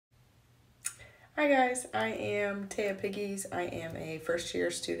Hi guys, I am Tea Pegues. I am a first year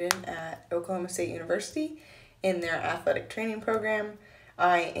student at Oklahoma State University in their athletic training program.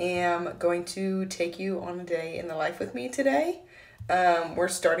 I am going to take you on a day in the life with me today. We're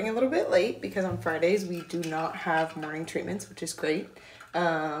starting a little bit late because on Fridays we do not have morning treatments, which is great.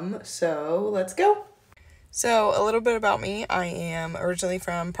 So let's go. So a little bit about me. I am originally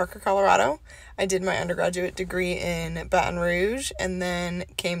from Parker, Colorado. I did my undergraduate degree in Baton Rouge and then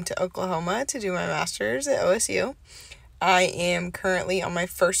came to Oklahoma to do my master's at OSU. I am currently on my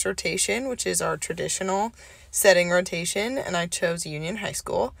first rotation, which is our traditional setting rotation, and I chose Union High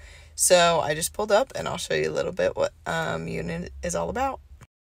School. So I just pulled up and I'll show you a little bit what Union is all about.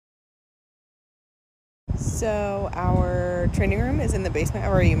 So our training room is in the basement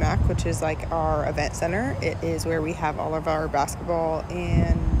of our UMAC, which is like our event center. It is where we have all of our basketball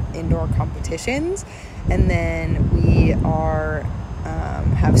and indoor competitions, and then we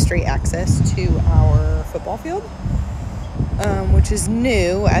have straight access to our football field, which is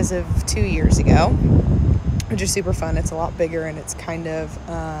new as of 2 years ago, which is super fun. It's a lot bigger and it's kind of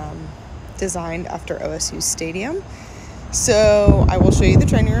designed after OSU's stadium. So I will show you the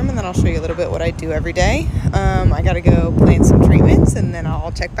training room and then I'll show you a little bit what I do every day. I gotta go plan some treatments and then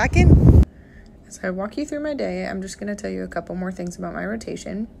I'll check back in. As I walk you through my day, I'm just gonna tell you a couple more things about my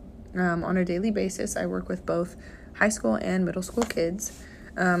rotation. On a daily basis, I work with both high school and middle school kids.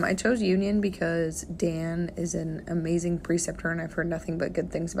 I chose Union because Dan is an amazing preceptor and I've heard nothing but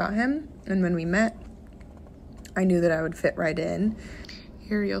good things about him. And when we met, I knew that I would fit right in.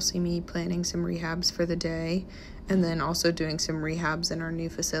 Here you'll see me planning some rehabs for the day and then also doing some rehabs in our new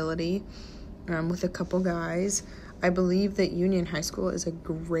facility with a couple guys. I believe that Union High School is a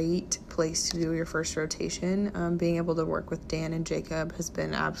great place to do your first rotation. Being able to work with Dan and Jacob has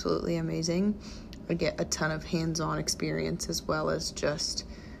been absolutely amazing. I get a ton of hands-on experience as well as just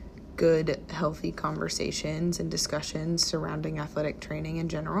good, healthy conversations and discussions surrounding athletic training in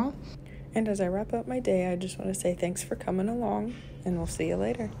general. And as I wrap up my day, I just want to say thanks for coming along, and we'll see you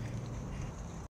later.